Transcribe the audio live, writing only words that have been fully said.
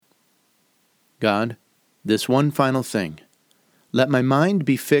God, this one final thing. Let my mind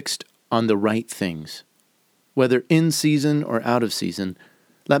be fixed on the right things. Whether in season or out of season,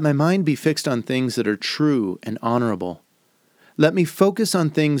 let my mind be fixed on things that are true and honorable. Let me focus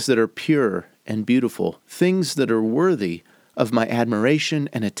on things that are pure and beautiful, things that are worthy of my admiration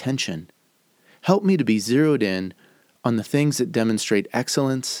and attention. Help me to be zeroed in on the things that demonstrate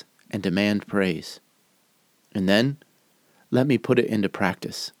excellence and demand praise. And then, let me put it into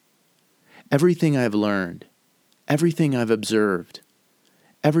practice. Everything I've learned, everything I've observed,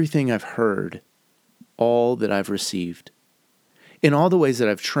 everything I've heard, all that I've received. In all the ways that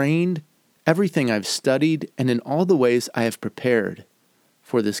I've trained, everything I've studied, and in all the ways I have prepared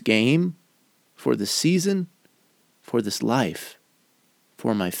for this game, for this season, for this life,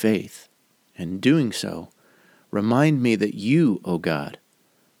 for my faith. And doing so, remind me that you, O God,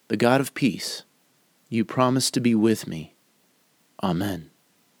 the God of peace, you promise to be with me. Amen.